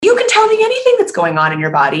tell me anything that's going on in your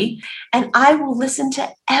body, and I will listen to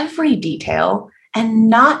every detail and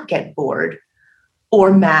not get bored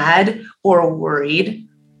or mad or worried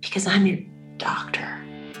because I'm your doctor.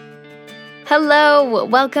 Hello,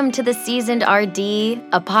 welcome to The Seasoned RD,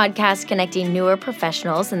 a podcast connecting newer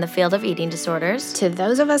professionals in the field of eating disorders to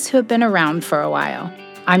those of us who have been around for a while.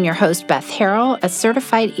 I'm your host, Beth Harrell, a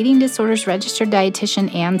certified eating disorders registered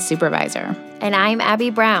dietitian and supervisor. And I'm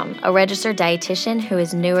Abby Brown, a registered dietitian who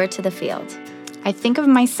is newer to the field. I think of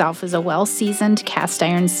myself as a well-seasoned cast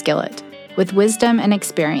iron skillet with wisdom and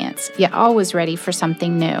experience, yet always ready for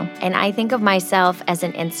something new. And I think of myself as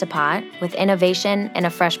an Instapot with innovation and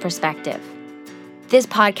a fresh perspective. This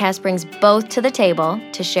podcast brings both to the table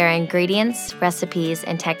to share ingredients, recipes,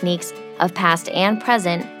 and techniques of past and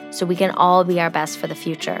present so we can all be our best for the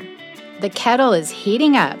future. The kettle is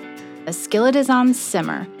heating up. The skillet is on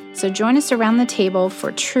simmer. So join us around the table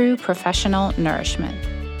for true professional nourishment.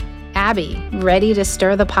 Abby, ready to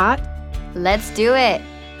stir the pot? Let's do it.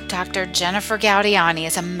 Dr. Jennifer Gaudiani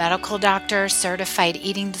is a medical doctor, certified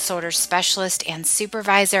eating disorders specialist, and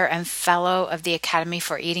supervisor and fellow of the Academy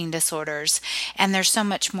for Eating Disorders. And there's so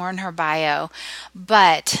much more in her bio.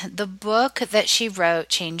 But the book that she wrote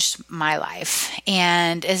changed my life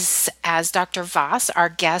and is, as Dr. Voss, our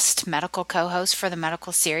guest medical co-host for the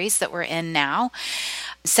medical series that we're in now,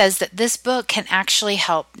 says that this book can actually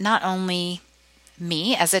help not only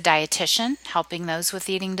me as a dietitian, helping those with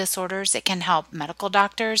eating disorders. It can help medical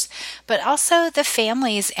doctors, but also the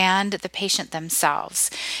families and the patient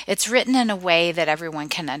themselves. It's written in a way that everyone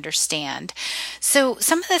can understand. So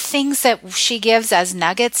some of the things that she gives as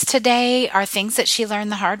nuggets today are things that she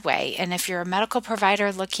learned the hard way. And if you're a medical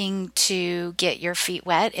provider looking to get your feet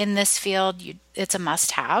wet in this field, it's a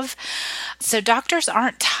must-have. So doctors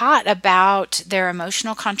aren't taught about their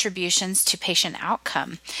emotional contributions to patient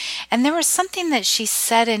outcome. And there was something that she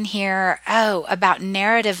said in here, about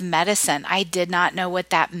narrative medicine. I did not know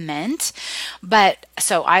what that meant, but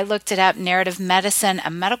so I looked it up. Narrative medicine, a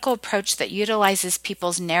medical approach that utilizes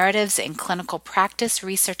people's narratives in clinical practice,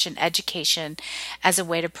 research, and education as a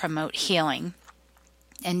way to promote healing.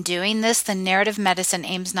 In doing this, the narrative medicine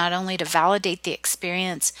aims not only to validate the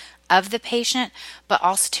experience of the patient, but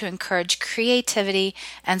also to encourage creativity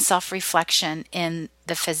and self-reflection in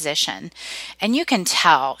the physician. And you can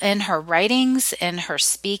tell in her writings, in her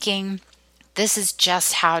speaking, this is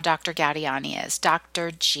just how Dr. Gaudiani is,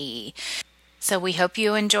 Dr. G. So we hope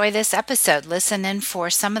you enjoy this episode. Listen in for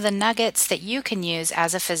some of the nuggets that you can use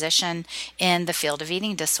as a physician in the field of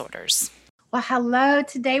eating disorders. Well, hello.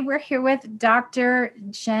 Today we're here with Dr.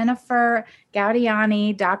 Jennifer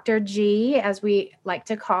Gaudiani, Dr. G, as we like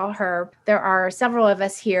to call her. There are several of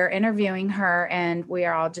us here interviewing her, and we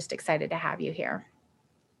are all just excited to have you here.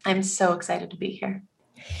 I'm so excited to be here.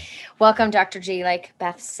 Welcome, Dr. G. Like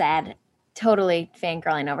Beth said, totally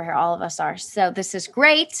fangirling over here. All of us are. So this is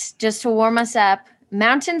great. Just to warm us up,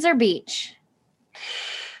 mountains or beach?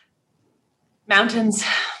 Mountains.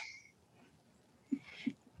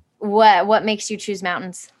 What makes you choose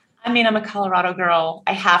mountains? I mean, I'm a Colorado girl.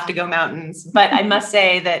 I have to go mountains, but I must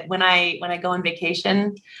say that when I go on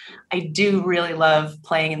vacation, I do really love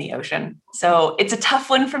playing in the ocean. So it's a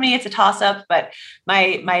tough one for me. It's a toss up, but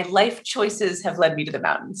my life choices have led me to the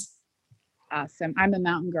mountains. Awesome. I'm a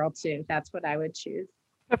mountain girl too. That's what I would choose.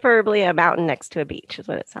 Preferably a mountain next to a beach is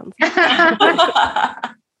what it sounds like.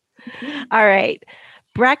 All right.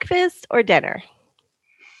 Breakfast or dinner?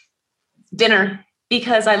 Dinner.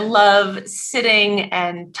 Because I love sitting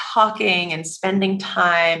and talking and spending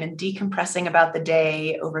time and decompressing about the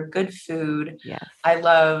day over good food. Yes. I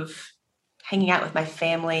love hanging out with my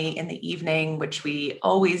family in the evening, which we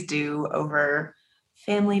always do over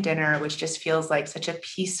family dinner, which just feels like such a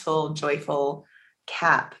peaceful, joyful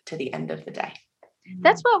cap to the end of the day.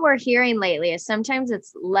 That's what we're hearing lately, is sometimes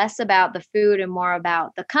it's less about the food and more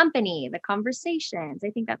about the company, the conversations.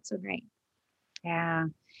 I think that's so great. Yeah.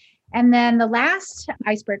 And then the last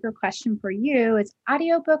icebreaker question for you is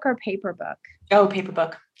audiobook or paper book? Oh, paper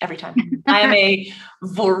book every time. I am a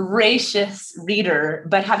voracious reader,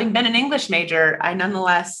 but having been an English major, I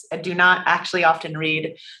nonetheless do not actually often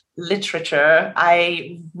read literature.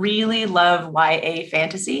 I really love YA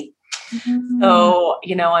fantasy. Mm-hmm. So,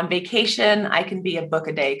 on vacation, I can be a book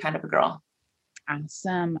a day kind of a girl.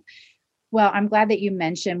 Awesome. Well, I'm glad that you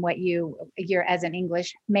mentioned what you're as an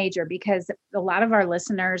English major, because a lot of our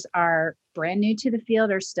listeners are brand new to the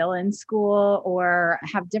field or still in school or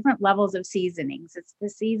have different levels of seasonings. It's the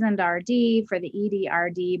seasoned RD for the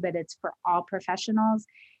ED-RD, but it's for all professionals.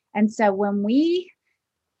 And so when we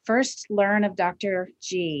first learn of Dr.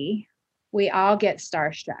 G, we all get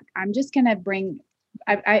starstruck. I'm just going to bring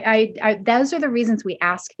Those are the reasons we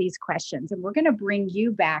ask these questions. And we're going to bring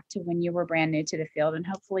you back to when you were brand new to the field, and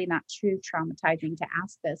hopefully not too traumatizing to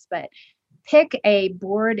ask this, but pick a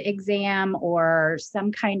board exam or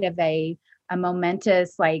some kind of a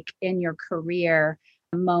momentous, like in your career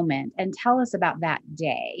moment, and tell us about that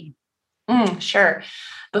day. Sure.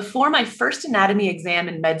 Before my first anatomy exam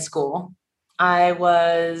in med school, I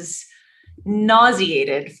was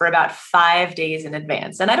nauseated for about 5 days in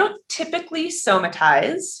advance. And I don't typically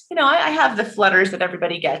somatize. I have the flutters that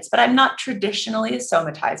everybody gets, but I'm not traditionally a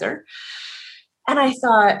somatizer. And I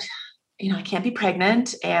thought, I can't be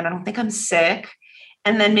pregnant and I don't think I'm sick.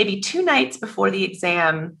 And then maybe 2 nights before the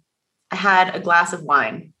exam, I had a glass of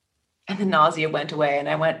wine and the nausea went away. And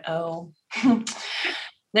I went, oh,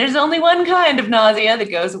 there's only one kind of nausea that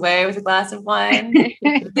goes away with a glass of wine.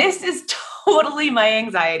 This is totally my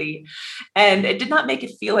anxiety. And it did not make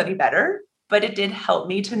it feel any better, but it did help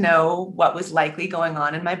me to know what was likely going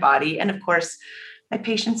on in my body. And of course, my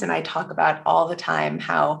patients and I talk about all the time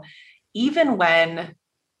how even when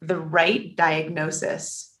the right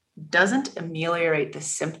diagnosis doesn't ameliorate the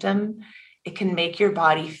symptom, it can make your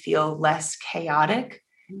body feel less chaotic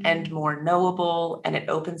and more knowable, and it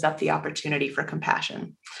opens up the opportunity for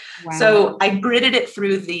compassion. Wow. So I gritted it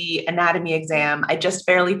through the anatomy exam. I just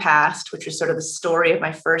barely passed, which was sort of the story of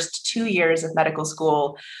my first 2 years of medical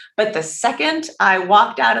school. But the second I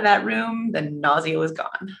walked out of that room, the nausea was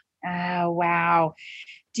gone. Oh, wow.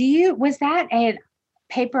 Was that a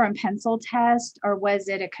paper and pencil test, or was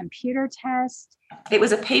it a computer test? It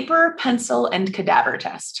was a paper, pencil, and cadaver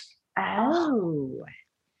test. Oh.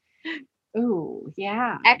 Ooh,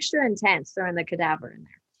 yeah. Extra intense throwing the cadaver in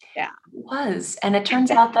there. Yeah. It was. And it turns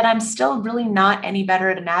out that I'm still really not any better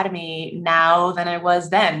at anatomy now than I was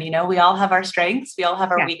then. We all have our strengths. We all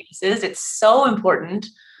have our weaknesses. It's so important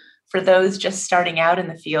for those just starting out in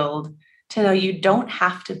the field to know you don't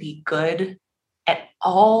have to be good at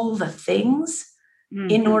all the things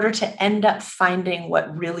in order to end up finding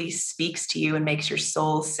what really speaks to you and makes your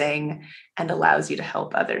soul sing and allows you to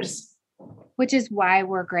help others. Which is why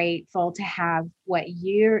we're grateful to have what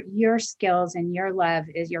your skills and your love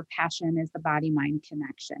is, your passion is the body-mind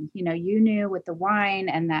connection. You knew with the wine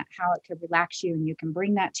and that how it could relax you, and you can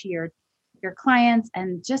bring that to your clients,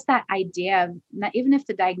 and just that idea of not, even if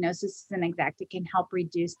the diagnosis isn't exact, it can help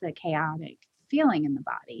reduce the chaotic feeling in the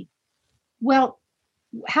body. Well,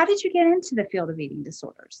 how did you get into the field of eating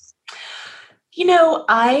disorders?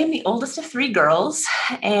 I am the oldest of 3 girls.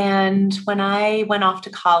 And when I went off to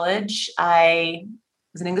college, I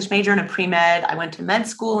was an English major and a pre-med. I went to med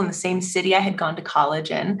school in the same city I had gone to college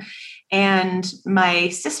in. And my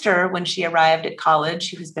sister, when she arrived at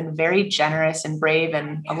college, who has been very generous and brave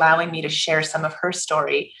in allowing me to share some of her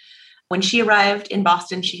story, when she arrived in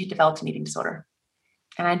Boston, she had developed an eating disorder.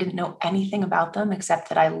 And I didn't know anything about them except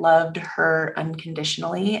that I loved her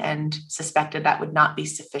unconditionally and suspected that would not be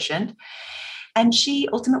sufficient. And she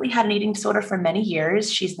ultimately had an eating disorder for many years.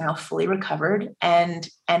 She's now fully recovered. And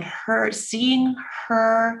seeing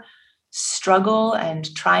her struggle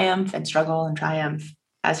and triumph and struggle and triumph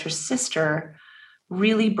as her sister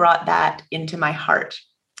really brought that into my heart.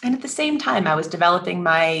 And at the same time, I was developing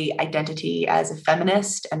my identity as a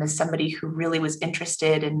feminist and as somebody who really was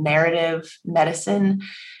interested in narrative medicine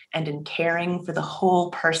and in caring for the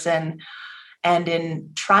whole person and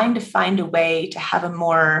in trying to find a way to have a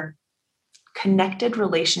more connected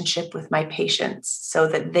relationship with my patients so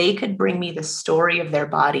that they could bring me the story of their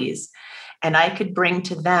bodies and I could bring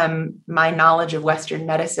to them my knowledge of Western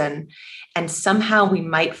medicine. And somehow we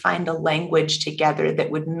might find a language together that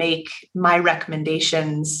would make my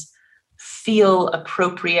recommendations feel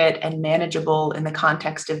appropriate and manageable in the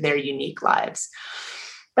context of their unique lives.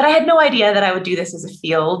 But I had no idea that I would do this as a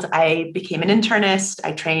field. I became an internist,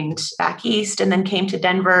 I trained back east, and then came to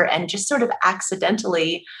Denver and just sort of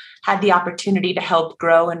accidentally had the opportunity to help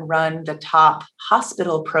grow and run the top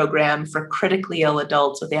hospital program for critically ill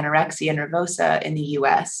adults with anorexia nervosa in the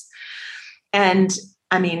US. And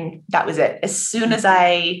that was it. As soon as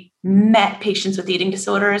I met patients with eating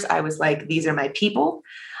disorders, I was like, these are my people.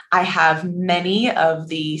 I have many of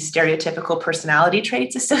the stereotypical personality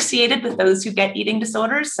traits associated with those who get eating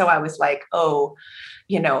disorders. So I was like,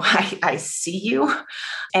 I see you.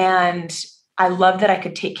 And I love that I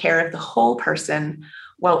could take care of the whole person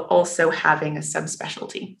while also having a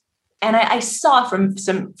subspecialty. And I saw from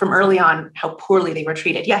early on how poorly they were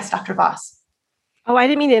treated. Yes, Dr. Voss. Oh, I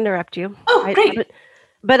didn't mean to interrupt you. Oh, great.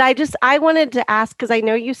 But I wanted to ask, because I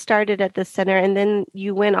know you started at the center and then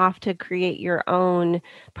you went off to create your own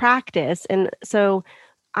practice. And so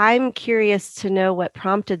I'm curious to know what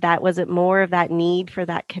prompted that. Was it more of that need for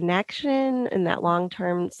that connection in that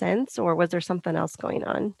long-term sense, or was there something else going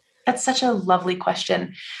on? That's such a lovely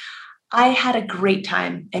question. I had a great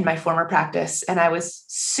time in my former practice, and I was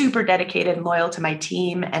super dedicated and loyal to my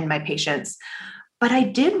team and my patients. But I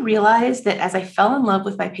did realize that as I fell in love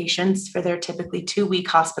with my patients for their typically 2-week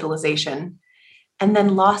hospitalization, and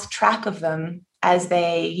then lost track of them as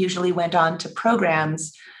they usually went on to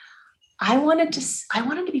programs, I wanted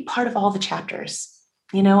to be part of all the chapters.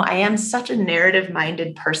 I am such a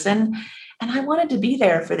narrative-minded person, and I wanted to be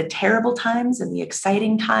there for the terrible times and the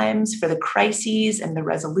exciting times, for the crises and the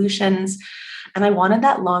resolutions. And I wanted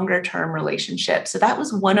that longer term relationship. So that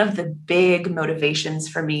was one of the big motivations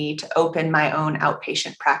for me to open my own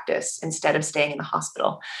outpatient practice instead of staying in the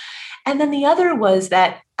hospital. And then the other was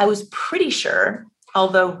that I was pretty sure,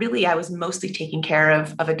 although really I was mostly taking care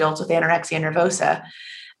of adults with anorexia nervosa,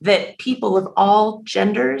 that people of all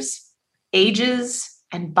genders, ages,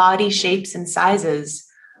 and body shapes and sizes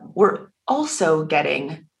were also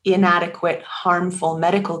getting inadequate, harmful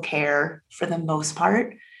medical care for the most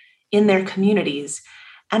part in their communities.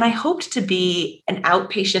 And I hoped to be an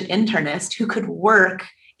outpatient internist who could work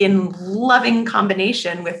in loving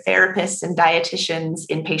combination with therapists and dietitians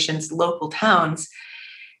in patients' local towns,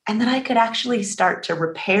 and that I could actually start to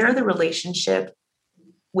repair the relationship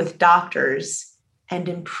with doctors and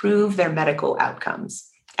improve their medical outcomes.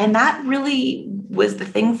 And that really was the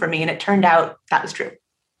thing for me. And it turned out that was true.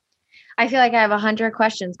 I feel like I have 100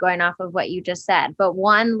 questions going off of what you just said, but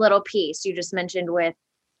one little piece you just mentioned with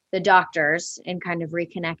the doctors and kind of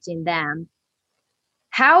reconnecting them.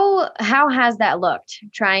 How has that looked,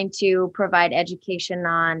 trying to provide education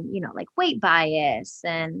on, like weight bias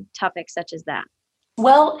and topics such as that?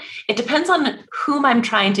 Well, it depends on whom I'm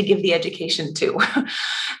trying to give the education to.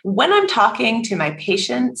 When I'm talking to my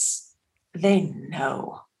patients, they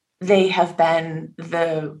know they have been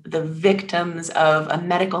the victims of a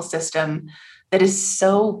medical system that is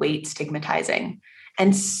so weight stigmatizing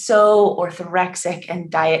and so orthorexic and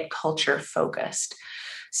diet culture focused.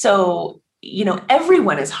 So,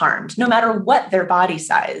 everyone is harmed, no matter what their body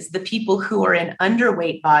size. The people who are in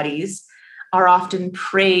underweight bodies are often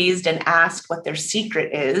praised and asked what their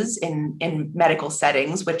secret is in medical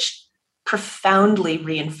settings, which profoundly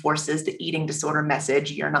reinforces the eating disorder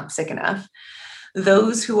message, you're not sick enough.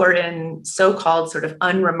 Those who are in so-called sort of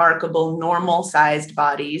unremarkable, normal-sized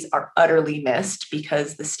bodies are utterly missed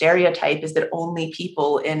because the stereotype is that only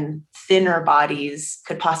people in thinner bodies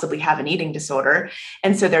could possibly have an eating disorder.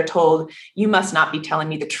 And so they're told, you must not be telling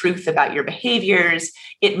me the truth about your behaviors.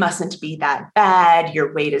 It mustn't be that bad.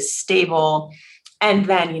 Your weight is stable. And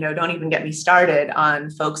then, don't even get me started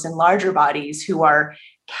on folks in larger bodies who are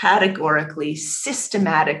categorically,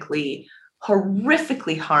 systematically,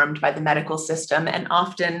 horrifically harmed by the medical system and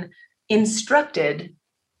often instructed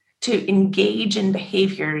to engage in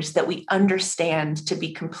behaviors that we understand to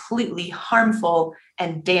be completely harmful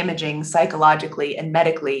and damaging psychologically and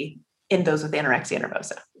medically in those with anorexia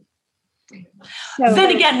nervosa. So,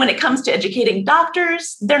 then again, when it comes to educating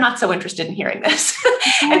doctors, they're not so interested in hearing this.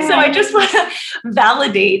 And so I just want to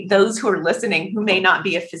validate those who are listening who may not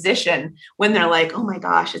be a physician when they're like, oh my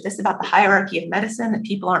gosh, is this about the hierarchy of medicine that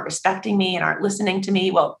people aren't respecting me and aren't listening to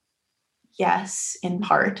me? Well, yes, in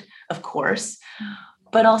part, of course.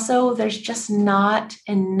 But also there's just not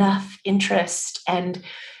enough interest and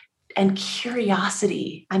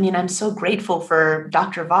curiosity. I mean, I'm so grateful for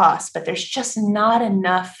Dr. Voss, but there's just not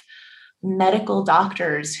enough medical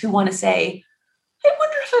doctors who want to say, I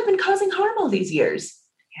wonder if I've been causing harm all these years,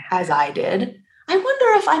 as I did. I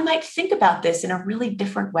wonder if I might think about this in a really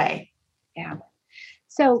different way. Yeah.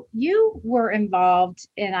 So you were involved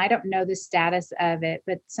in, I don't know the status of it,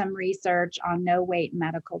 but some research on no weight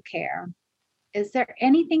medical care. Is there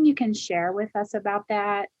anything you can share with us about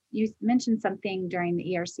that? You mentioned something during the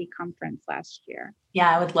ERC conference last year.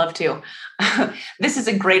 Yeah, I would love to. This is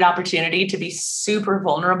a great opportunity to be super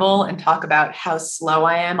vulnerable and talk about how slow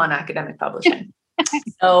I am on academic publishing.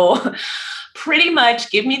 So pretty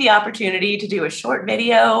much give me the opportunity to do a short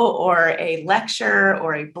video or a lecture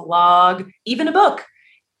or a blog, even a book,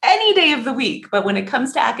 any day of the week. But when it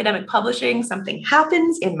comes to academic publishing, something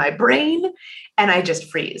happens in my brain and I just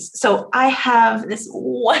freeze. So I have this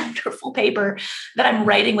wonderful paper that I'm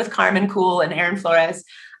writing with Carmen Kuhl and Erin Flores.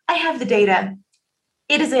 I have the data.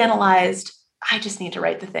 It is analyzed. I just need to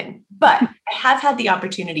write the thing. But I have had the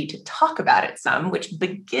opportunity to talk about it some, which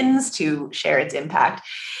begins to share its impact.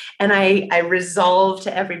 And I resolve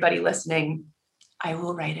to everybody listening, I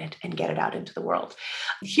will write it and get it out into the world.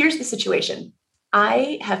 Here's the situation.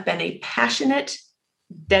 I have been a passionate,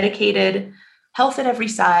 dedicated, health at every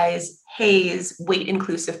size, HAES weight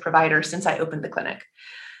inclusive provider since I opened the clinic.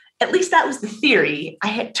 At least that was the theory.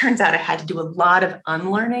 Turns out I had to do a lot of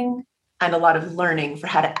unlearning and a lot of learning for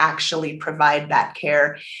how to actually provide that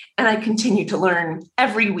care. And I continue to learn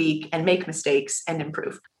every week and make mistakes and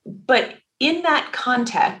improve. But in that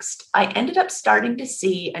context, I ended up starting to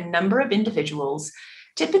see a number of individuals,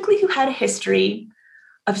 typically who had a history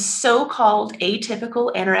of so-called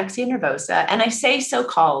atypical anorexia nervosa. And I say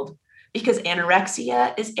so-called because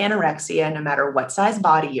anorexia is anorexia no matter what size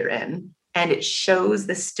body you're in. And it shows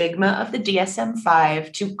the stigma of the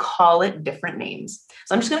DSM-5 to call it different names.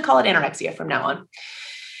 So I'm just going to call it anorexia from now on.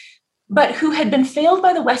 But who had been failed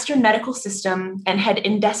by the Western medical system and had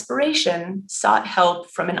in desperation sought help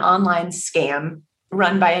from an online scam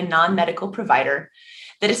run by a non-medical provider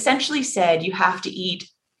that essentially said you have to eat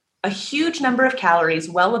a huge number of calories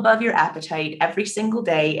well above your appetite every single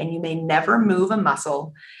day, and you may never move a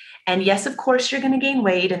muscle. And yes, of course, you're going to gain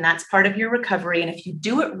weight, and that's part of your recovery. And if you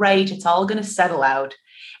do it right, it's all going to settle out.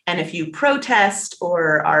 And if you protest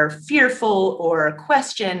or are fearful or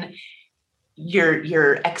question,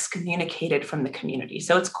 you're excommunicated from the community.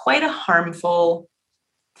 So it's quite a harmful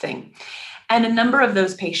thing. And a number of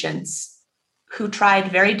those patients who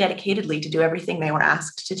tried very dedicatedly to do everything they were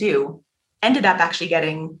asked to do ended up actually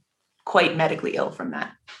getting quite medically ill from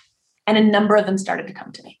that. And a number of them started to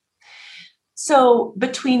come to me. So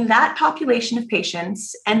between that population of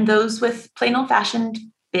patients and those with plain old-fashioned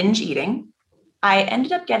binge eating, I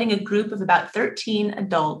ended up getting a group of about 13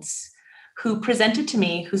 adults who presented to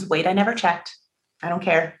me whose weight I never checked. I don't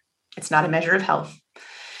care. It's not a measure of health.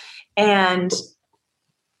 And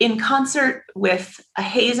in concert with a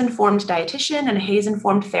HAES-informed dietitian and a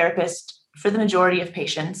HAES-informed therapist for the majority of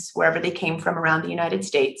patients, wherever they came from around the United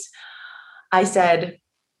States, I said,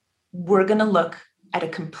 we're going to look at a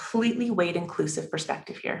completely weight-inclusive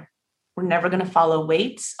perspective here. We're never going to follow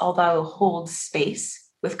weights, although hold space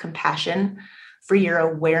with compassion for your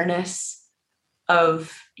awareness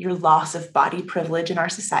of your loss of body privilege in our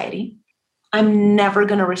society. I'm never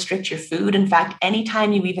going to restrict your food. In fact,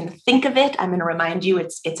 anytime you even think of it, I'm going to remind you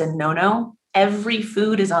it's a no-no. Every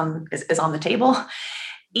food is on the table.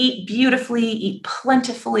 Eat beautifully, eat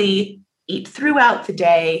plentifully, eat throughout the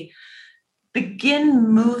day. Begin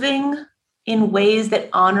moving in ways that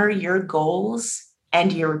honor your goals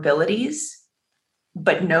and your abilities,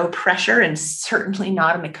 but no pressure, and certainly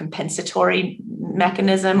not in a compensatory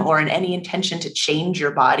mechanism or in any intention to change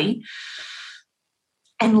your body.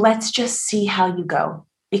 And let's just see how you go,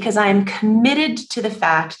 because I'm committed to the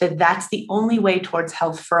fact that that's the only way towards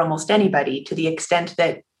health for almost anybody, to the extent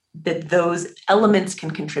that those elements can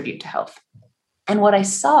contribute to health. And what I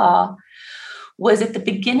saw was at the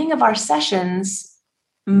beginning of our sessions,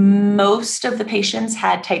 most of the patients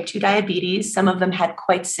had type 2 diabetes. Some of them had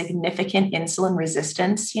quite significant insulin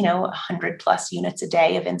resistance, 100 plus units a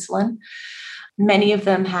day of insulin. Many of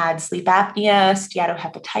them had sleep apnea,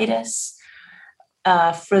 steatohepatitis.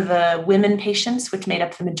 For the women patients, which made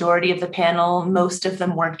up the majority of the panel, most of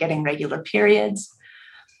them weren't getting regular periods.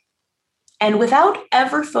 And without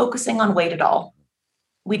ever focusing on weight at all,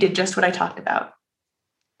 we did just what I talked about.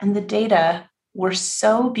 And the data were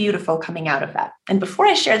so beautiful coming out of that. And before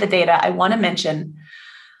I share the data, I want to mention,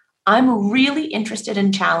 I'm really interested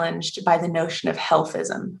and challenged by the notion of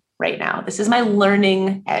healthism right now. This is my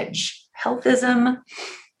learning edge. Healthism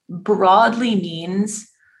broadly means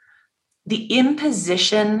the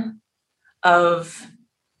imposition of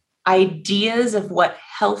ideas of what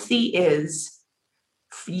healthy is,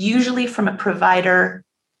 usually from a provider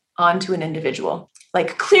onto an individual.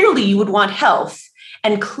 Like, clearly you would want health,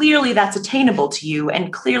 and clearly that's attainable to you,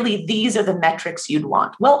 and clearly these are the metrics you'd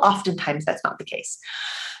want. Well, oftentimes that's not the case.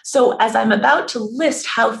 So as I'm about to list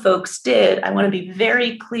how folks did, I want to be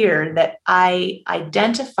very clear that I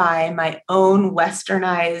identify my own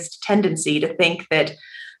westernized tendency to think that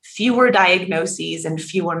fewer diagnoses and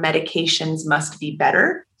fewer medications must be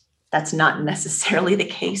better. That's not necessarily the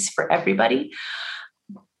case for everybody.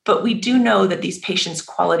 But we do know that these patients'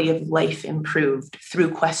 quality of life improved through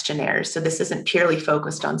questionnaires. So this isn't purely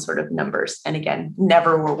focused on sort of numbers. And again,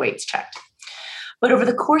 never were weights checked. But over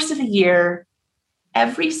the course of a year,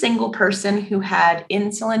 every single person who had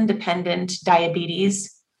insulin-dependent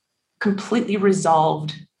diabetes completely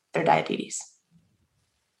resolved their diabetes.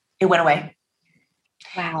 It went away.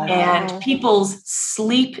 Wow. And people's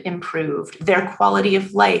sleep improved, their quality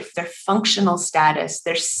of life, their functional status,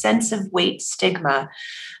 their sense of weight stigma,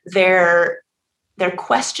 their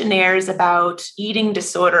questionnaires about eating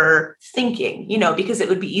disorder thinking, because it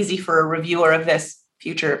would be easy for a reviewer of this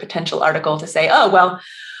future potential article to say, oh, well,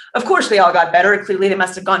 of course they all got better. Clearly they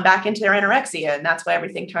must have gone back into their anorexia, and that's why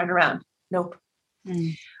everything turned around. Nope.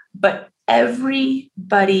 but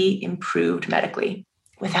everybody improved medically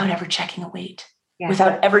without ever checking a weight,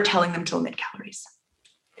 without ever telling them to omit calories.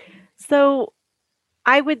 So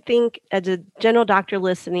I would think as a general doctor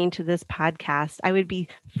listening to this podcast, I would be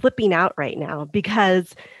flipping out right now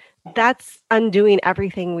because that's undoing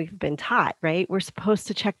everything we've been taught, right? We're supposed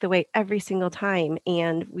to check the weight every single time.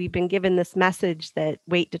 And we've been given this message that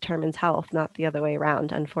weight determines health, not the other way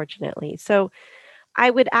around, unfortunately. So I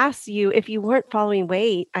would ask you, if you weren't following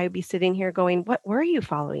weight, I would be sitting here going, what were you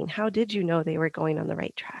following? How did you know they were going on the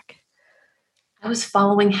right track? I was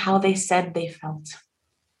following how they said they felt.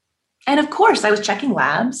 And of course, I was checking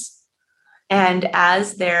labs. And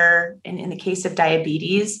as they're, in the case of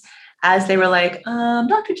diabetes, as they were like,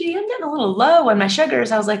 Dr. G, I'm getting a little low on my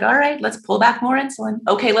sugars. I was like, all right, let's pull back more insulin.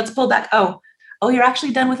 Okay, let's pull back. Oh, you're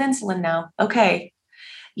actually done with insulin now. Okay.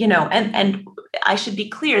 And I should be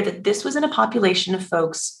clear that this was in a population of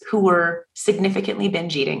folks who were significantly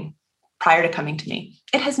binge eating prior to coming to me.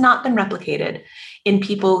 It has not been replicated in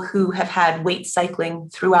people who have had weight cycling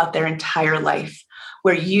throughout their entire life,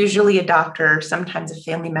 where usually a doctor, sometimes a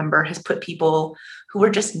family member, has put people who were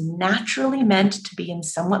just naturally meant to be in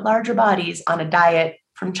somewhat larger bodies on a diet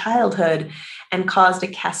from childhood and caused a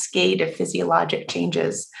cascade of physiologic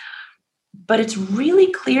changes. But it's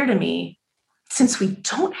really clear to me, since we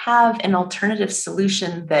don't have an alternative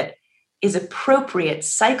solution that is appropriate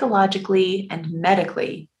psychologically and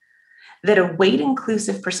medically, that a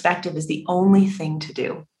weight-inclusive perspective is the only thing to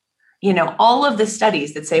do. All of the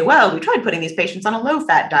studies that say, well, we tried putting these patients on a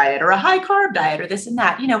low-fat diet or a high-carb diet or this and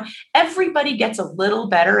that, everybody gets a little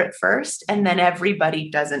better at first, and then everybody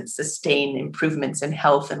doesn't sustain improvements in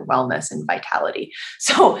health and wellness and vitality.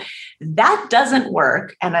 So that doesn't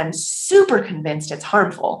work, and I'm super convinced it's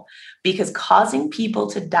harmful because causing people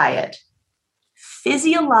to diet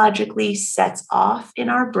physiologically sets off in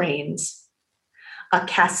our brains a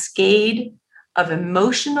cascade of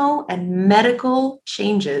emotional and medical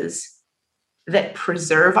changes that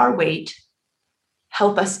preserve our weight,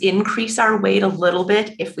 help us increase our weight a little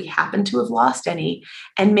bit if we happen to have lost any,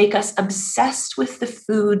 and make us obsessed with the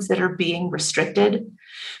foods that are being restricted,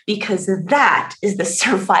 because that is the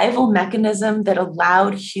survival mechanism that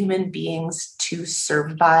allowed human beings to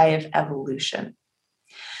survive evolution.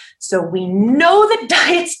 So we know that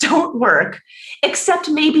diets don't work, except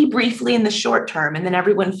maybe briefly in the short term. And then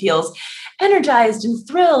everyone feels energized and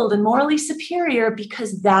thrilled and morally superior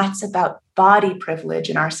because that's about body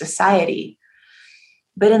privilege in our society.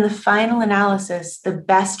 But in the final analysis, the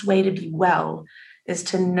best way to be well is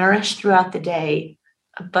to nourish throughout the day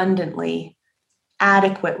abundantly,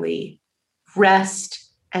 adequately,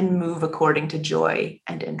 rest, and move according to joy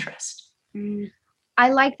and interest. I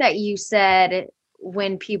like that you said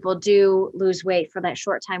when people do lose weight for that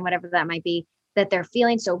short time, whatever that might be, that they're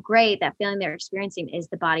feeling so great, that feeling they're experiencing is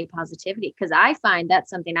the body positivity. Because I find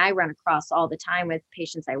that's something I run across all the time with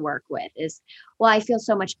patients I work with is, well, I feel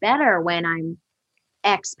so much better when I'm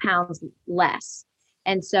X pounds less.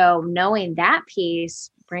 And so knowing that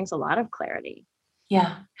piece brings a lot of clarity.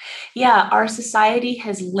 Yeah. Our society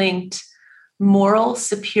has linked moral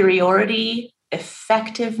superiority,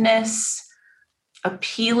 effectiveness,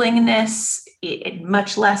 appealingness,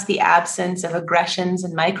 much less the absence of aggressions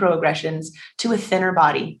and microaggressions, to a thinner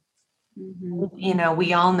body. Mm-hmm.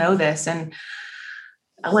 We all know this. And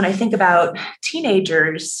when I think about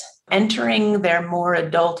teenagers entering their more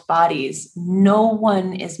adult bodies, no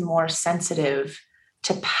one is more sensitive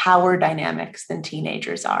to power dynamics than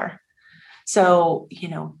teenagers are. So,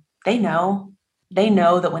 they know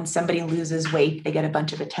that when somebody loses weight, they get a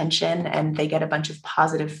bunch of attention and they get a bunch of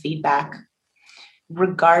positive feedback,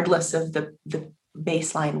 regardless of the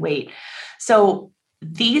baseline weight. So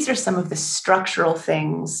these are some of the structural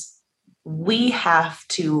things we have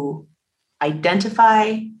to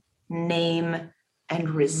identify, name, and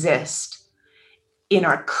resist in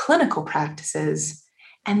our clinical practices,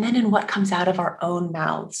 and then in what comes out of our own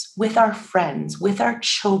mouths, with our friends, with our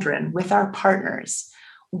children, with our partners.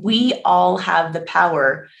 We all have the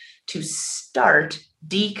power to start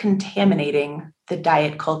decontaminating the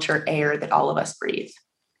diet culture air that all of us breathe.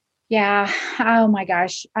 Yeah. Oh my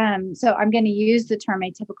gosh. So I'm going to use the term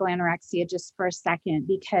atypical anorexia just for a second,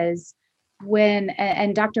 because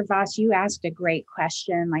and Dr. Voss, you asked a great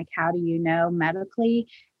question, like, how do you know medically?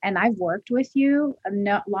 And I've worked with you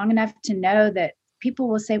long enough to know that people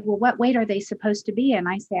will say, well, what weight are they supposed to be? And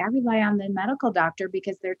I say, I rely on the medical doctor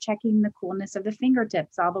because they're checking the coolness of the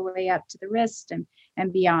fingertips all the way up to the wrist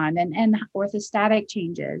and beyond, and orthostatic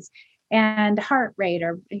changes and heart rate,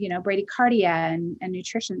 or, bradycardia and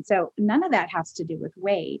nutrition. So none of that has to do with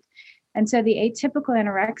weight. And so the atypical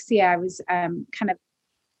anorexia, I was kind of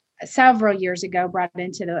several years ago brought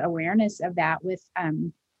into the awareness of that with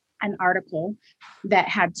an article that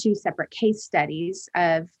had 2 separate case studies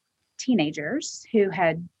of teenagers who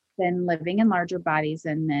had been living in larger bodies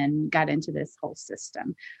and then got into this whole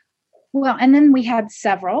system. Well, and then we had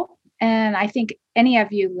several, and I think any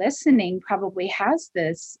of you listening probably has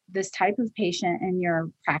this type of patient in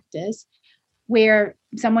your practice where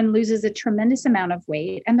someone loses a tremendous amount of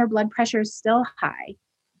weight and their blood pressure is still high.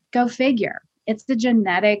 Go figure. It's the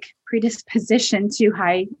genetic predisposition to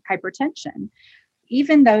high hypertension.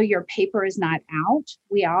 Even though your paper is not out,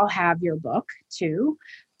 we all have your book too.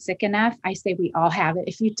 Sick Enough. I say we all have it.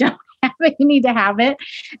 If you don't have it, you need to have it.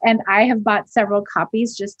 And I have bought several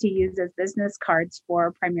copies just to use as business cards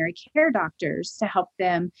for primary care doctors to help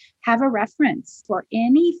them have a reference for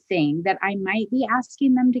anything that I might be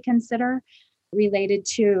asking them to consider related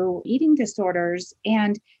to eating disorders,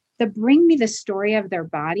 and the bring me the story of their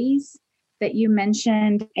bodies that you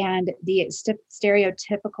mentioned and the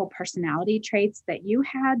stereotypical personality traits that you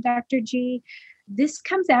had, Dr. G. This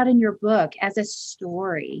comes out in your book as a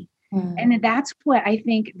story. And that's what I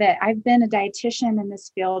think, that I've been a dietitian in this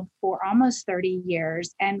field for almost 30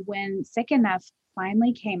 years. And when Sick Enough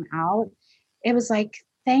finally came out, it was like,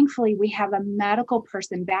 thankfully, we have a medical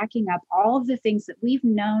person backing up all of the things that we've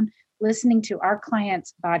known listening to our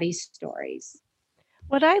clients' body stories.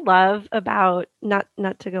 What I love about, not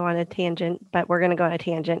to go on a tangent, but we're going to go on a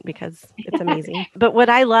tangent because it's amazing. But what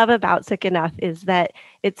I love about Sick Enough is that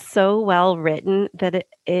it's so well written that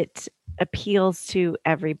it appeals to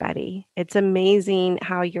everybody. It's amazing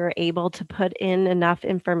how you're able to put in enough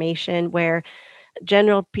information where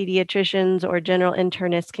general pediatricians or general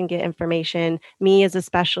internists can get information. Me as a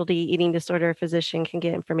specialty eating disorder physician can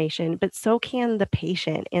get information, but so can the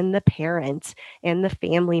patient and the parents and the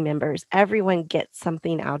family members. Everyone gets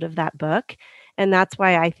something out of that book. And that's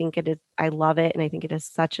why I think it is, I love it. And I think it is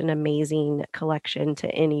such an amazing collection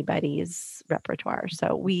to anybody's repertoire.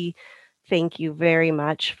 So we thank you very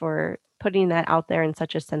much for putting that out there in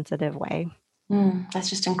such a sensitive way. That's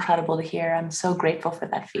just incredible to hear. I'm so grateful for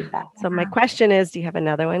that feedback. So my question is, do you have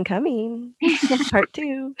another one coming? Part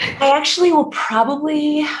 2. I actually will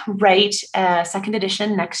probably write a 2nd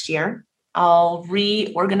edition next year. I'll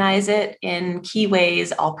reorganize it in key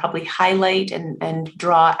ways. I'll probably highlight and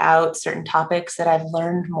draw out certain topics that I've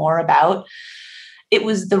learned more about. It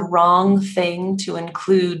was the wrong thing to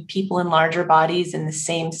include people in larger bodies in the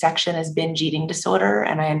same section as binge eating disorder.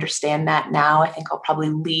 And I understand that now. I think I'll probably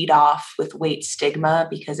lead off with weight stigma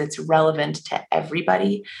because it's relevant to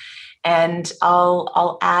everybody. And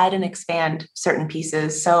I'll add and expand certain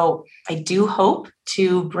pieces. So I do hope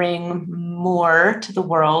to bring more to the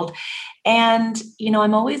world. And,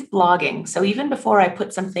 I'm always blogging. So even before I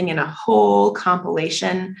put something in a whole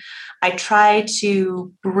compilation, I try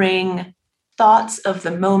to bring thoughts of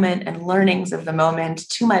the moment and learnings of the moment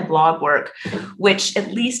to my blog work, which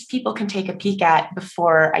at least people can take a peek at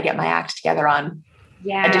before I get my act together on.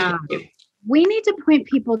 Yeah. We need to point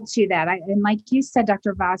people to that. And like you said,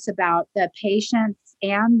 Dr. Voss, about the patients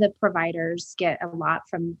and the providers get a lot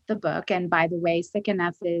from the book. And by the way, Sick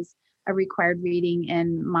Enough is a required reading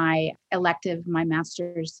in my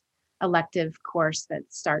master's elective course that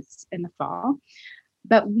starts in the fall.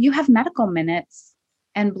 But you have medical minutes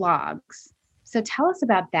and blogs. So tell us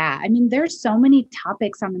about that. I mean, there's so many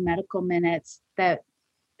topics on the medical minutes that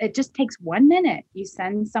it just takes 1 minute. You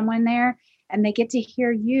send someone there and they get to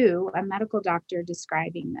hear you, a medical doctor,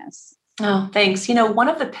 describing this. Oh, thanks. One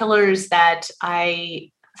of the pillars that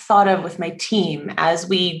I thought of with my team as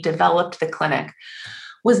we developed the clinic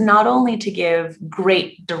was not only to give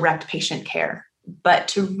great direct patient care, but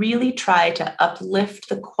to really try to uplift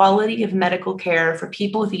the quality of medical care for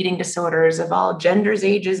people with eating disorders of all genders,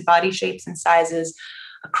 ages, body shapes, and sizes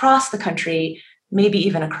across the country, maybe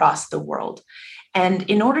even across the world. And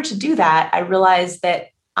in order to do that, I realized that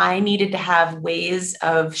I needed to have ways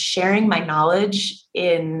of sharing my knowledge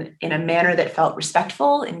in a manner that felt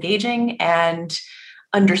respectful, engaging, and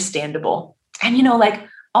understandable. And,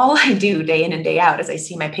 all I do day in and day out as I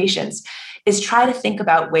see my patients is try to think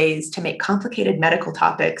about ways to make complicated medical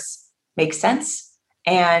topics make sense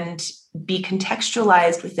and be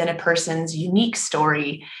contextualized within a person's unique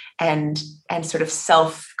story and sort of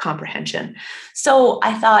self-comprehension. So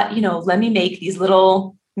I thought, let me make these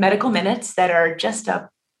little medical minutes that are just a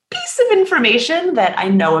piece of information that I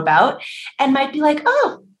know about and might be like,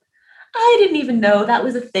 oh, I didn't even know that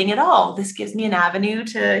was a thing at all. This gives me an avenue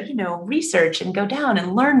to, research and go down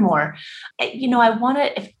and learn more. I want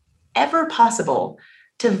to, if ever possible,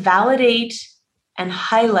 to validate and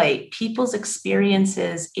highlight people's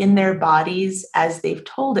experiences in their bodies as they've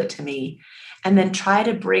told it to me, and then try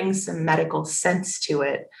to bring some medical sense to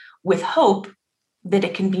it with hope that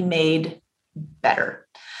it can be made better.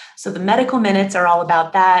 So the medical minutes are all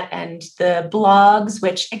about that. And the blogs,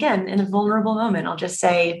 which again, in a vulnerable moment, I'll just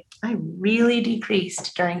say, I really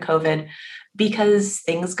decreased during COVID because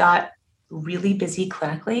things got really busy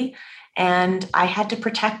clinically. And I had to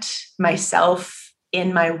protect myself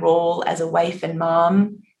in my role as a wife and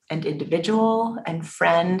mom and individual and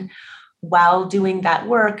friend while doing that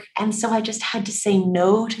work. And so I just had to say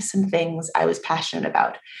no to some things I was passionate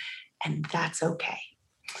about. And that's okay.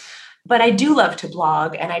 But I do love to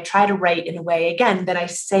blog, and I try to write in a way, again, that I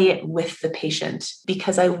say it with the patient,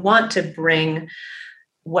 because I want to bring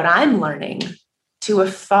what I'm learning to a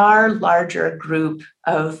far larger group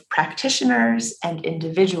of practitioners and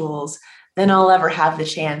individuals than I'll ever have the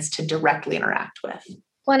chance to directly interact with.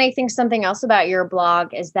 Well, and I think something else about your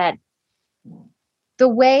blog is that the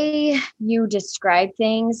way you describe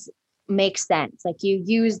things makes sense. Like you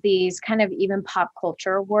use these kind of even pop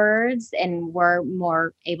culture words, and we're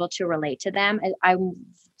more able to relate to them. And I'm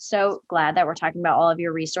so glad that we're talking about all of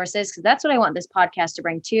your resources, because that's what I want this podcast to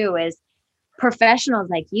bring too, is professionals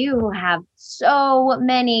like you who have so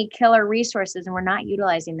many killer resources and we're not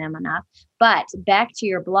utilizing them enough. But back to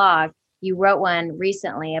your blog, you wrote one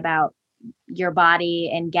recently about your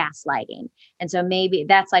body and gaslighting. And so maybe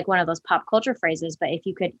that's like one of those pop culture phrases, but if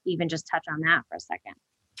you could even just touch on that for a second.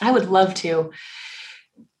 I would love to.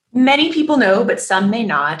 Many people know, but some may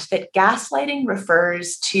not, that gaslighting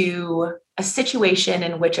refers to a situation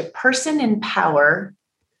in which a person in power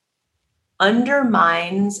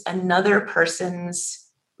undermines another person's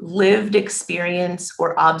lived experience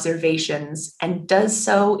or observations and does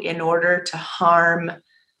so in order to harm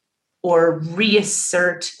or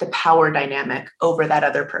reassert the power dynamic over that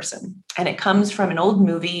other person. And it comes from an old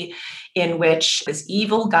movie in which this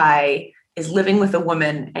evil guy is living with a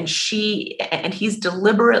woman, and he's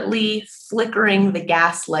deliberately flickering the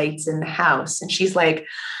gas lights in the house. And she's like,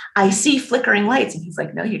 I see flickering lights. And he's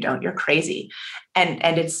like, no, you don't. You're crazy. And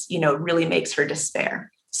it's, really makes her despair.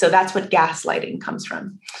 So that's what gaslighting comes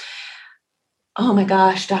from. Oh my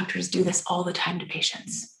gosh, doctors do this all the time to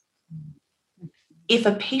patients. If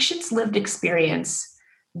a patient's lived experience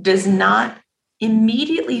does not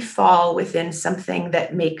immediately fall within something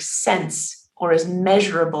that makes sense or is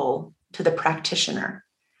measurable to the practitioner,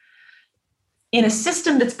 in a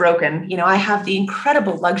system that's broken, I have the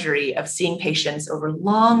incredible luxury of seeing patients over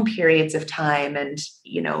long periods of time. And,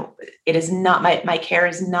 it is not, my care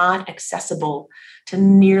is not accessible to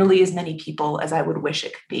nearly as many people as I would wish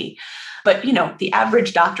it could be. But, the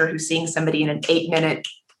average doctor who's seeing somebody in an 8-minute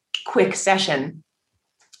quick session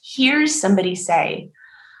hears somebody say,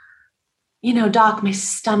 doc, my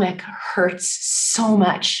stomach hurts so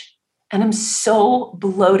much and I'm so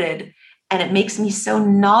bloated and it makes me so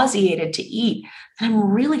nauseated to eat. And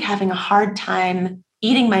I'm really having a hard time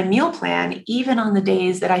eating my meal plan, even on the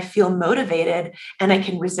days that I feel motivated and I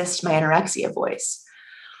can resist my anorexia voice.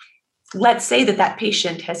 Let's say that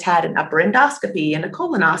patient has had an upper endoscopy and a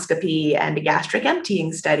colonoscopy and a gastric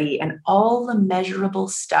emptying study, and all the measurable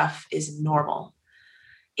stuff is normal.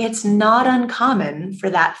 It's not uncommon for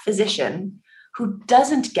that physician who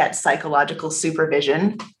doesn't get psychological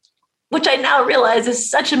supervision, which I now realize is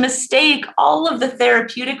such a mistake. All of the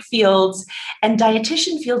therapeutic fields and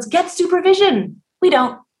dietitian fields get supervision. We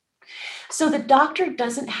don't. So the doctor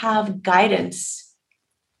doesn't have guidance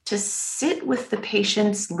to sit with the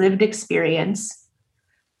patient's lived experience,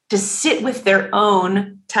 to sit with their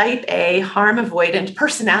own type A harm avoidant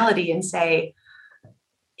personality and say,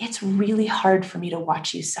 it's really hard for me to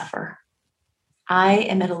watch you suffer. I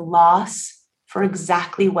am at a loss for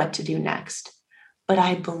exactly what to do next. But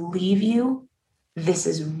I believe you. This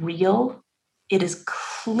is real. It is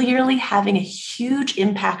clearly having a huge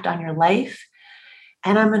impact on your life.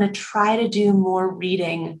 And I'm going to try to do more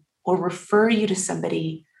reading or refer you to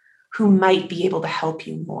somebody who might be able to help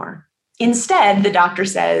you more. Instead, the doctor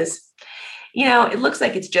says, it looks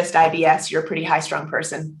like it's just IBS. You're a pretty high-strung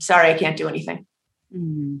person. Sorry, I can't do anything.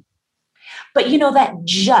 Mm-hmm. But that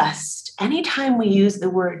just, anytime we use the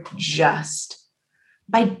word just,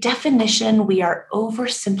 by definition, we are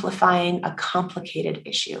oversimplifying a complicated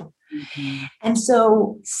issue. Mm-hmm. And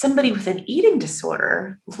so somebody with an eating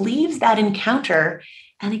disorder leaves that encounter.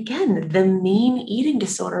 And again, the mean eating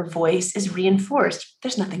disorder voice is reinforced.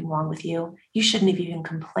 There's nothing wrong with you. You shouldn't have even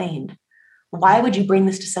complained. Why would you bring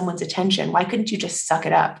this to someone's attention? Why couldn't you just suck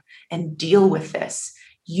it up and deal with this?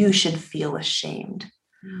 You should feel ashamed.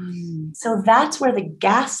 Mm. So that's where the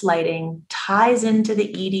gaslighting ties into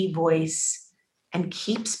the ED voice and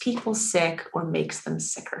keeps people sick or makes them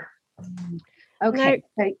sicker. Okay.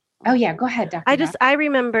 Oh yeah, go ahead, Dr. I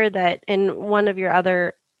remember that in one of your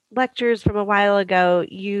other lectures from a while ago,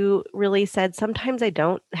 you really said, sometimes I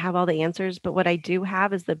don't have all the answers, but what I do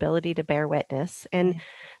have is the ability to bear witness. And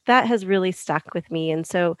that has really stuck with me. And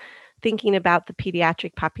so thinking about the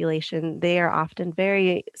pediatric population, they are often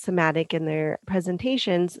very somatic in their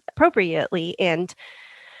presentations appropriately. And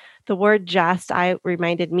the word just, I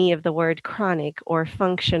reminded me of the word chronic or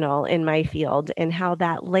functional in my field, and how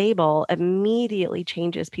that label immediately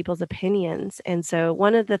changes people's opinions. And so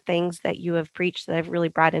one of the things that you have preached that I've really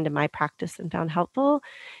brought into my practice and found helpful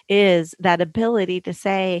is that ability to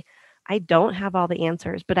say, I don't have all the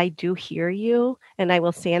answers, but I do hear you, and I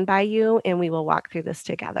will stand by you, and we will walk through this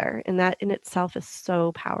together. And that in itself is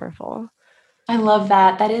so powerful. I love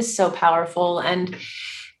that. That is so powerful. And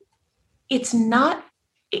it's not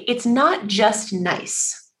just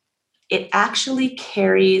nice. It actually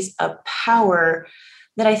carries a power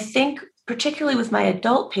that I think, particularly with my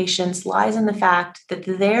adult patients, lies in the fact that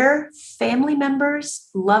their family members,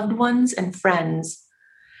 loved ones, and friends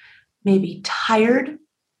may be tired,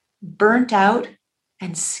 burnt out,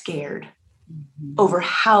 and scared over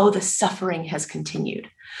how the suffering has continued.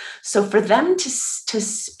 So for them to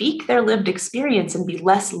speak their lived experience and be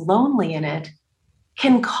less lonely in it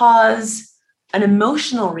can cause an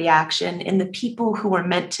emotional reaction in the people who are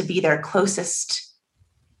meant to be their closest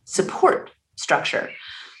support structure.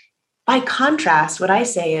 By contrast, what I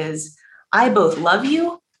say is, I both love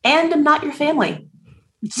you and am not your family.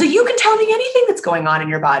 So you can tell me anything that's going on in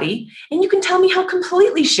your body, and you can tell me how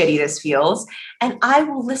completely shitty this feels, and I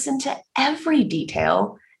will listen to every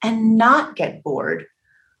detail and not get bored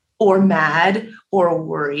or mad or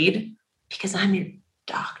worried, because I'm your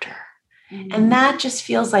doctor. And that just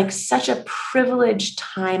feels like such a privileged,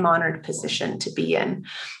 time-honored position to be in.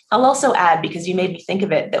 I'll also add, because you made me think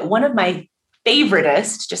of it, that one of my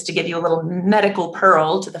favoritist, just to give you a little medical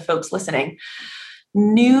pearl to the folks listening,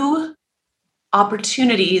 new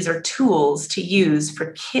opportunities or tools to use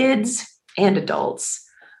for kids and adults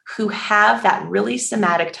who have that really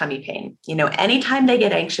somatic tummy pain. You know, anytime they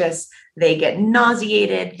get anxious, they get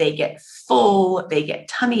nauseated, they get full, they get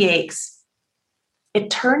tummy aches. It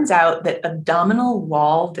turns out that abdominal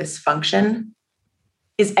wall dysfunction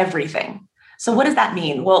is everything. So what does that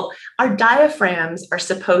mean? Well, our diaphragms are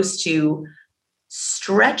supposed to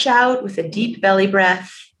stretch out with a deep belly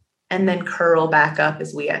breath and then curl back up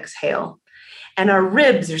as we exhale. And our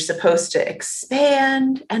ribs are supposed to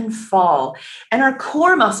expand and fall. And our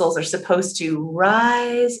core muscles are supposed to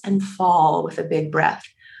rise and fall with a big breath.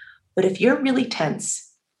 But if you're really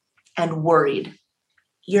tense and worried,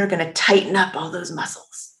 you're going to tighten up all those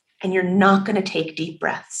muscles, and you're not going to take deep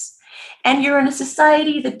breaths. And you're in a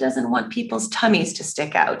society that doesn't want people's tummies to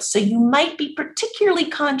stick out. So you might be particularly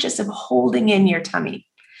conscious of holding in your tummy.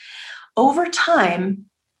 Over time,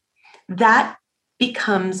 that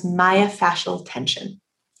becomes myofascial tension.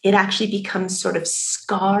 It actually becomes sort of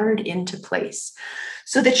scarred into place,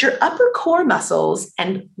 so that your upper core muscles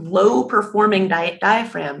and low performing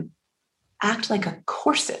diaphragm act like a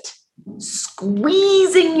corset,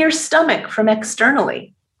 squeezing your stomach from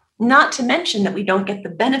externally. Not to mention that we don't get the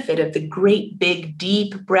benefit of the great big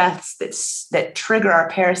deep breaths that trigger our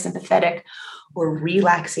parasympathetic or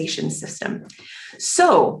relaxation system.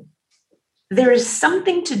 So there is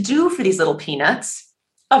something to do for these little peanuts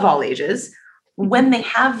of all ages when they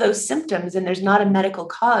have those symptoms and there's not a medical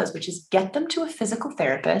cause, which is get them to a physical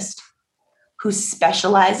therapist who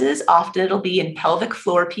specializes. Often it'll be in pelvic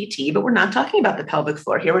floor PT, but we're not talking about the pelvic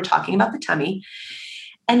floor here. We're talking about the tummy.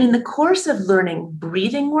 And in the course of learning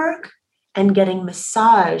breathing work and getting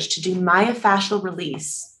massage to do myofascial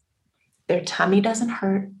release, their tummy doesn't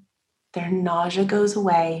hurt. Their nausea goes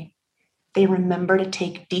away. They remember to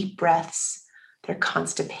take deep breaths. Their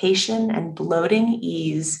constipation and bloating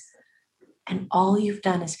ease. And all you've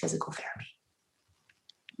done is physical therapy.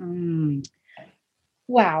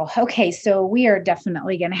 Wow. Okay. So we are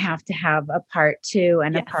definitely going to have a part 2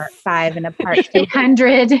 and a part 5 and a part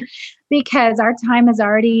 200 because our time is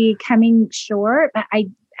already coming short.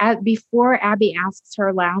 Before Abby asks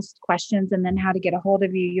her last questions and then how to get a hold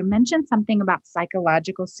of you, you mentioned something about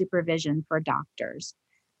psychological supervision for doctors.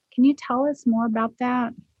 Can you tell us more about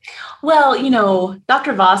that? Well,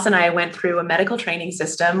 Dr. Voss and I went through a medical training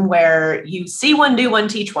system where you see one, do one,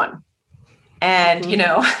 teach one. And,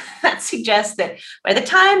 that suggests that by the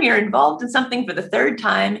time you're involved in something for the third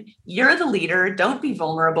time, you're the leader. Don't be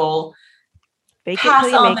vulnerable.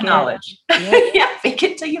 Pass on the knowledge. Yeah, fake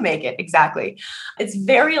it till you make it. Exactly. It's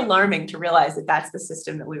very alarming to realize that that's the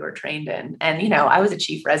system that we were trained in. And, I was a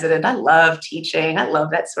chief resident. I love teaching. I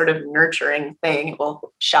love that sort of nurturing thing. It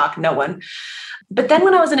will shock no one. But then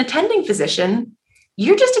when I was an attending physician,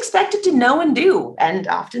 you're just expected to know and do, and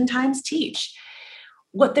oftentimes teach.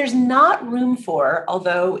 What there's not room for,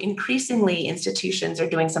 although increasingly institutions are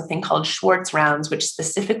doing something called Schwartz rounds, which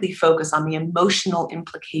specifically focus on the emotional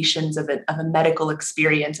implications of a medical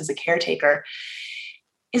experience as a caretaker,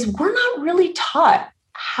 is we're not really taught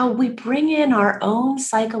how we bring in our own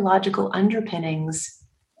psychological underpinnings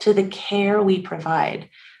to the care we provide.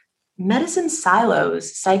 Medicine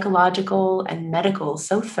silos psychological and medical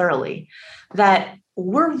so thoroughly that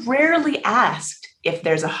we're rarely asked if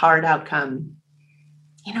there's a hard outcome.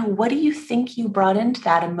 What do you think you brought into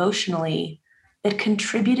that emotionally that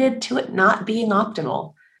contributed to it not being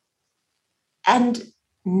optimal? And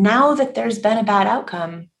now that there's been a bad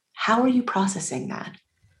outcome, how are you processing that?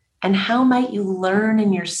 And how might you learn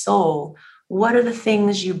in your soul? What are the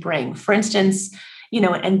things you bring? For instance,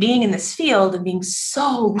 and being in this field and being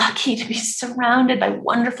so lucky to be surrounded by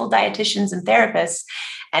wonderful dietitians and therapists,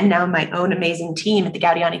 and now my own amazing team at the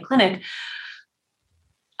Gaudiani Clinic,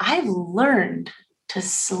 I've learned to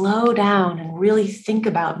slow down and really think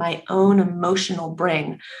about my own emotional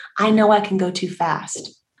bring. I know I can go too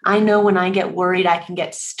fast. I know when I get worried, I can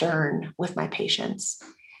get stern with my patients.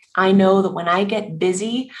 I know that when I get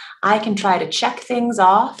busy, I can try to check things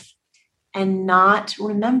off and not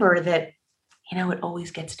remember that, it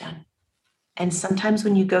always gets done. And sometimes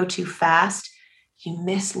when you go too fast, you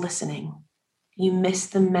miss listening. You miss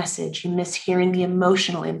the message. You miss hearing the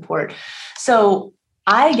emotional import. So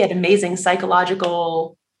I get amazing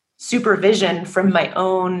psychological supervision from my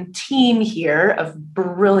own team here of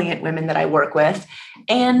brilliant women that I work with,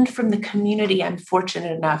 and from the community I'm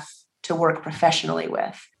fortunate enough to work professionally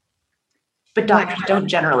with. But doctors don't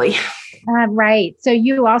generally. Right. So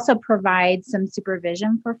you also provide some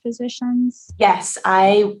supervision for physicians? Yes.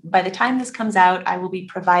 By the time this comes out, I will be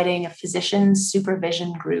providing a physician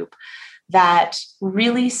supervision group that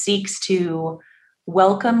really seeks to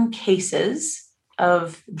welcome cases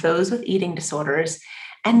of those with eating disorders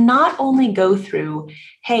and not only go through,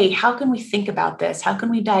 hey, how can we think about this? How can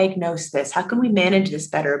we diagnose this? How can we manage this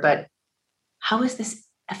better? But how is this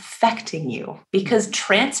affecting you? Because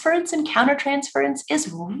transference and countertransference is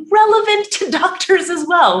relevant to doctors as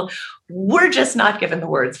well. We're just not given the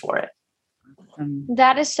words for it.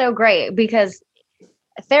 That is so great, because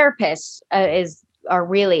therapists are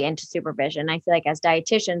really into supervision. I feel like as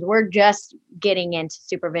dietitians, we're just getting into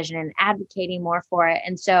supervision and advocating more for it.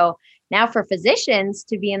 And so now for physicians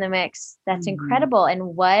to be in the mix, that's incredible.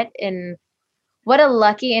 And what a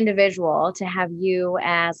lucky individual to have you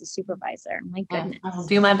as a supervisor. My goodness. I'll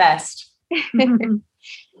do my best.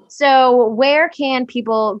 So where can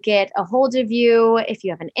people get a hold of you? If you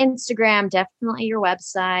have an Instagram, definitely your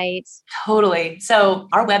website. Totally. So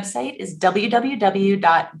our website is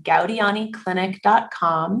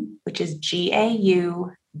www.gaudianiclinic.com, which is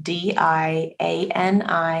GAUDIANI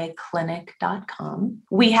clinic.com.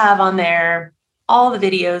 We have on there all the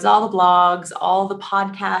videos, all the blogs, all the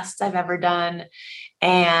podcasts I've ever done,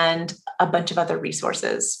 and a bunch of other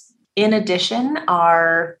resources. In addition,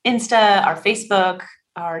 our Insta, our Facebook,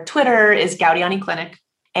 our Twitter is Gaudiani Clinic.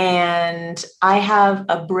 And I have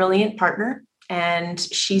a brilliant partner, and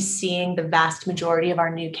she's seeing the vast majority of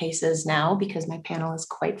our new cases now because my panel is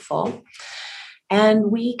quite full.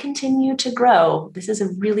 And we continue to grow. This is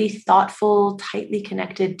a really thoughtful, tightly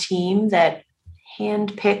connected team that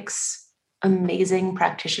handpicks amazing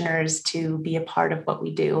practitioners to be a part of what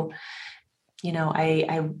we do.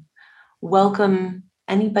 I welcome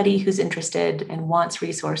anybody who's interested and wants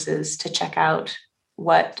resources to check out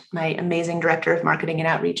what my amazing director of marketing and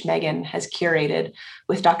outreach, Megan, has curated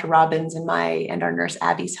with Dr. Robbins and our nurse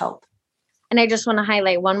Abby's help. And I just want to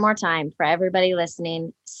highlight one more time for everybody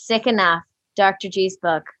listening, Sick Enough, Dr. G's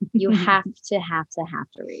book. You have to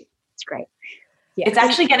read. It's great. Yeah. It's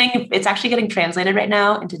actually getting translated right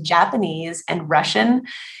now into Japanese and Russian,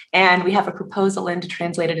 and we have a proposal in to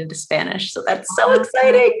translate it into Spanish. So that's so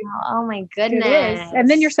exciting. Oh my goodness. And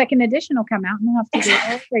then your second edition will come out and we'll have to do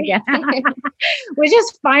it over again. Which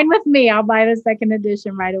is fine with me. I'll buy the second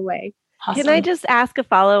edition right away. Awesome. Can I just ask a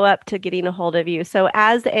follow-up to getting a hold of you? So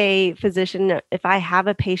as a physician, if I have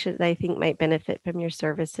a patient that I think might benefit from your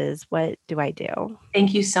services, what do I do?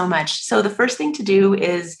 Thank you so much. So the first thing to do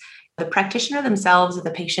is the practitioner themselves or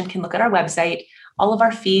the patient can look at our website. All of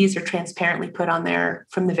our fees are transparently put on there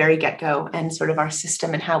from the very get-go, and sort of our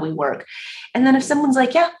system and how we work. And then if someone's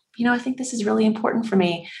like, yeah, I think this is really important for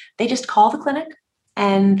me, they just call the clinic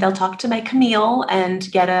and they'll talk to my Camille and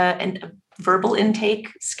get a verbal intake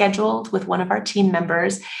scheduled with one of our team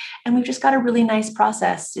members. And we've just got a really nice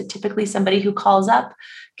process. Typically somebody who calls up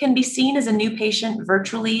can be seen as a new patient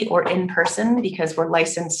virtually or in person because we're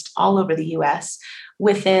licensed all over the US.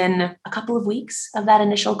 within a couple of weeks of that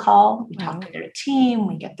initial call. We Wow. talk to their team,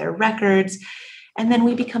 we get their records, and then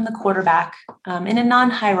we become the quarterback in a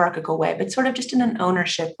non-hierarchical way, but sort of just in an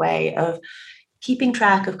ownership way of keeping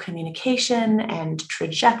track of communication and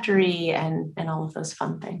trajectory and all of those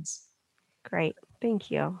fun things. Great. Thank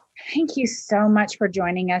you. Thank you so much for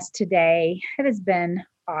joining us today. It has been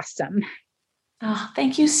awesome. Oh,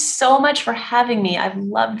 thank you so much for having me. I've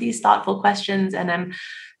loved these thoughtful questions, and I'm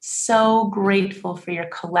so grateful for your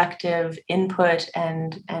collective input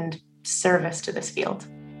and service to this field.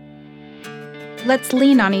 Let's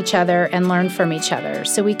lean on each other and learn from each other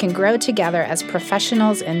so we can grow together as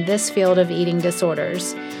professionals in this field of eating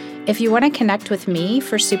disorders. If you want to connect with me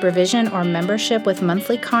for supervision or membership with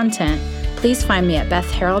monthly content, please find me at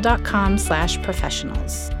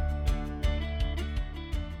bethharrell.com/professionals.